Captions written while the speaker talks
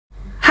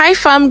Hi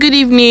fam, good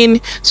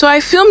evening. So I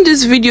filmed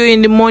this video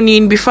in the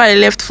morning before I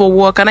left for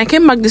work, and I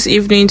came back this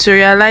evening to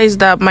realize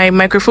that my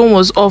microphone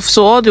was off,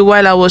 so all the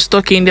while I was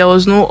talking there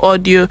was no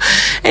audio.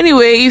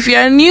 Anyway, if you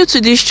are new to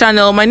this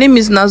channel, my name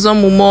is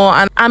Nazom Mumo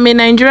and I'm a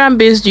Nigerian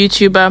based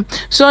YouTuber.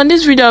 So on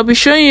this video I'll be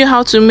showing you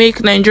how to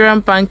make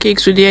Nigerian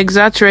pancakes with the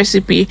exact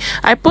recipe.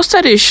 I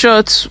posted a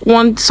short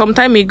some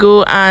time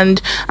ago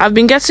and I've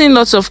been getting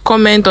lots of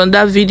comment on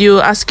that video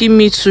asking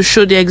me to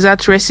show the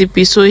exact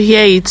recipe, so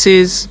here it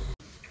is.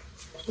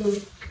 So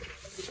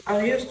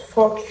I used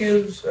 4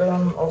 cubes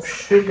of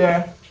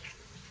sugar.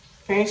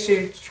 Can you see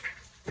it?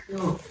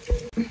 No.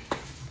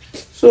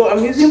 So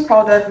I'm using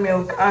powdered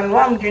milk, and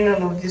why I'm doing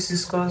all of this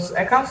is because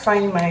I can't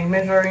find my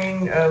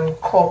measuring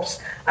cups,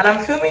 and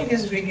I'm filming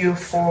this video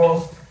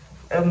for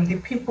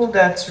the people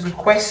that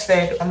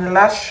requested on the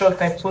last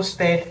shot I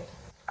posted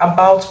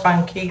about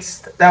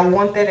pancakes that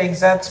wanted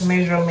exact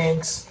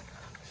measurements.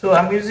 So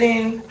I'm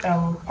using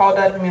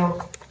powdered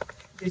milk.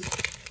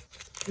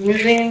 I'm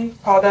using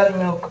powdered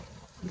milk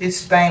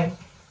this time.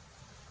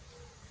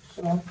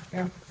 So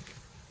yeah,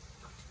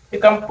 you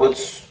can put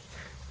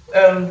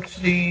to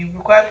the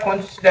required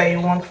quantity that you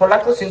want. For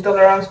lactose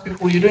intolerant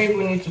people, you don't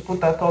even need to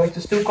put at all. It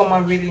will still come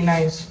out really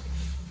nice.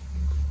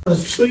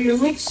 So you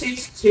mix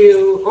it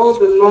till all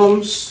the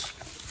lumps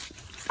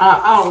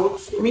are out.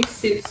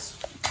 Mix it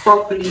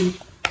properly.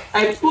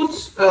 I put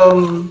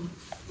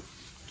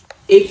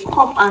a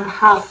cup and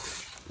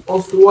half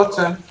of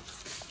water.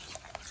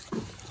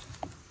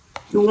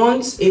 You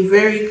want a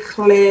very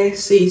clear,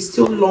 say it's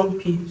still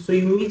lumpy, so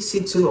you mix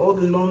it till all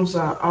the lumps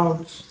are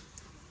out.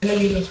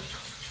 This,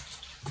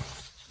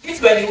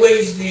 by the way,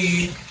 is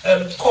the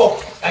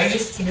cup I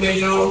used to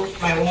measure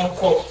my 1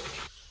 cup.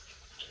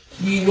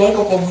 The 1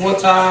 cup of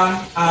water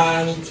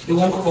and the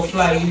 1 cup of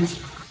flour I used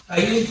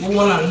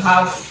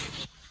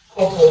 1.5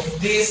 cup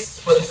of this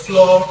for the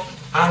flour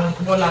and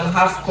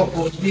 1.5 cup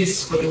of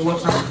this for the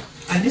water.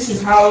 And this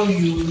is how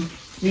you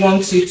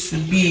want it to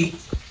be: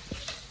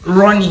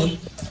 runny.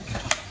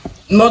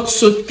 Not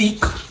so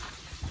thick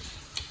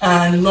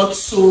and not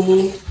so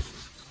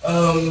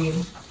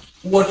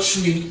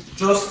watery,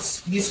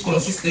 just this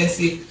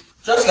consistency,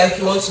 just like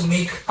you want to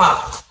make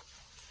pap,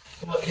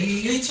 but a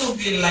little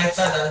bit lighter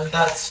than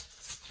that.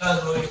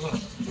 That's what you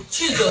want.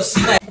 Jesus.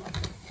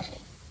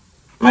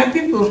 My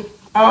people,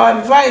 our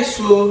advice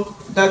so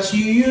that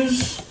you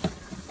use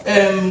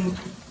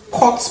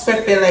cut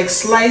pepper, like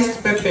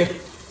sliced pepper.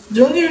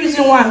 The only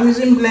reason why I'm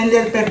using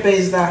blended pepper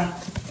is that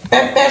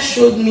pepper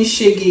showed me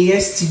shege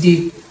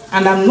yesterday,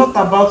 and I'm not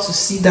about to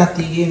see that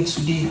again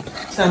today.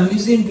 So I'm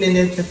using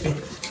blended pepper.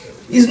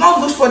 It's not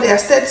good for the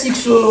aesthetic,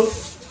 so,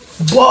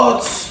 but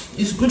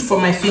it's good for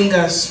my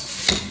fingers.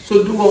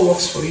 So do what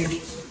works for you.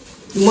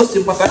 The most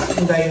important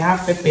thing is that you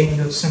have pepper in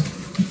your soup.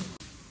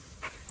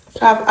 So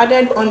I've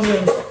added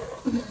onion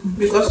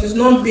because it's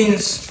not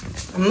beans.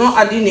 I'm not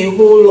adding a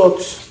whole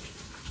lot.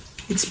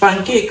 It's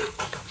pancake,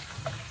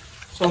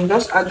 so I'm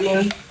just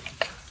adding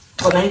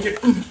for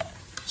Nigerian.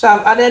 So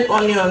I've added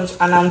onions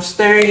and I'm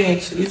stirring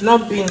it. It's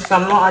not beans, so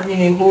I'm not adding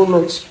a whole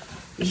lot.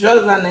 It's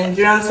just that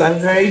Nigerians are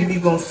very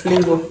big on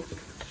flavor,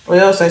 or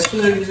else I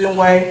see no reason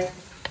why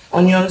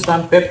onions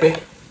and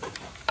pepper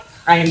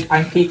are in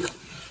pancake.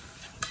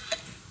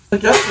 So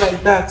just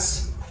like that,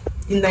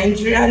 the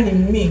Nigerian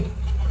in me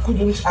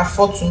couldn't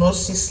afford to not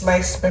see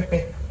sliced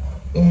pepper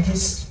in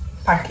this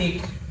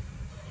pancake.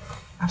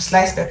 I've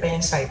sliced pepper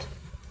inside.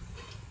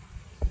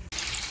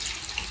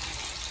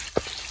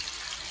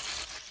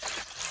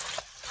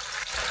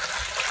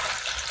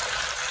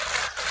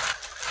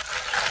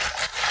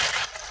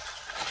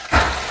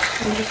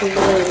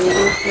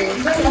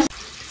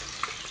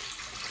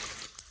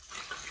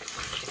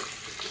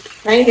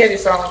 Can you hear the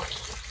sound?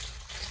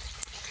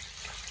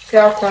 See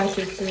how crunchy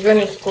it is. When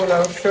it's cold,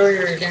 I'll show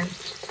you again.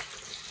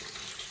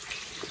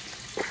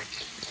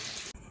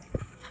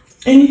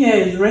 In here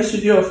is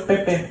residue of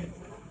pepper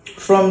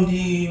from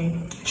the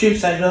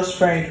chips I just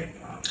fried.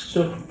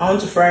 So I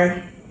want to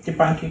fry the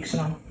pancakes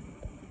now.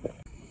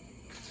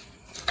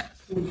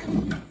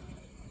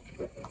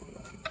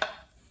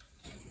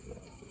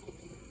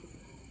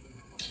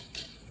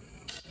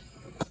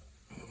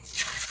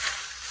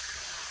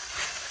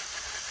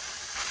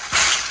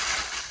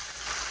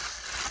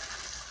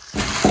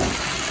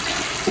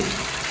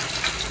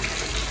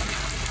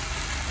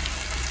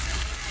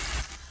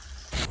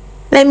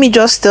 Let me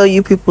just tell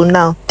you people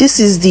now, this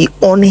is the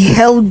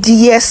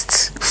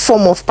unhealthiest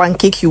form of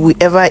pancake you will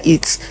ever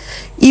eat.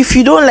 If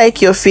you don't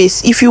like your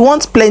face, if you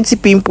want plenty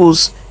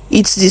pimples,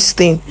 eat this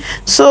thing.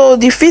 So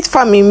the fit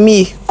farm in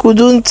me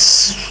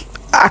couldn't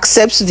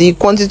accept the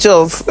quantity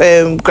of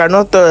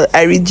groundnut oil.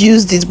 I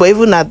reduced it, but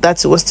even at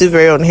that, it was still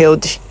very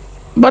unhealthy.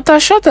 But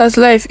as short as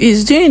life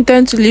is, do you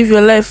intend to live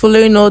your life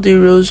following all the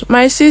rules?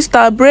 My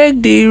sister,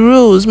 break the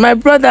rules. My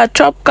brother,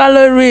 chop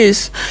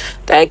calories.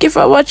 Thank you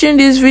for watching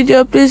this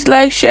video. Please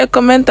like, share,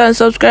 comment and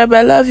subscribe.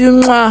 I love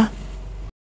you. Mwah.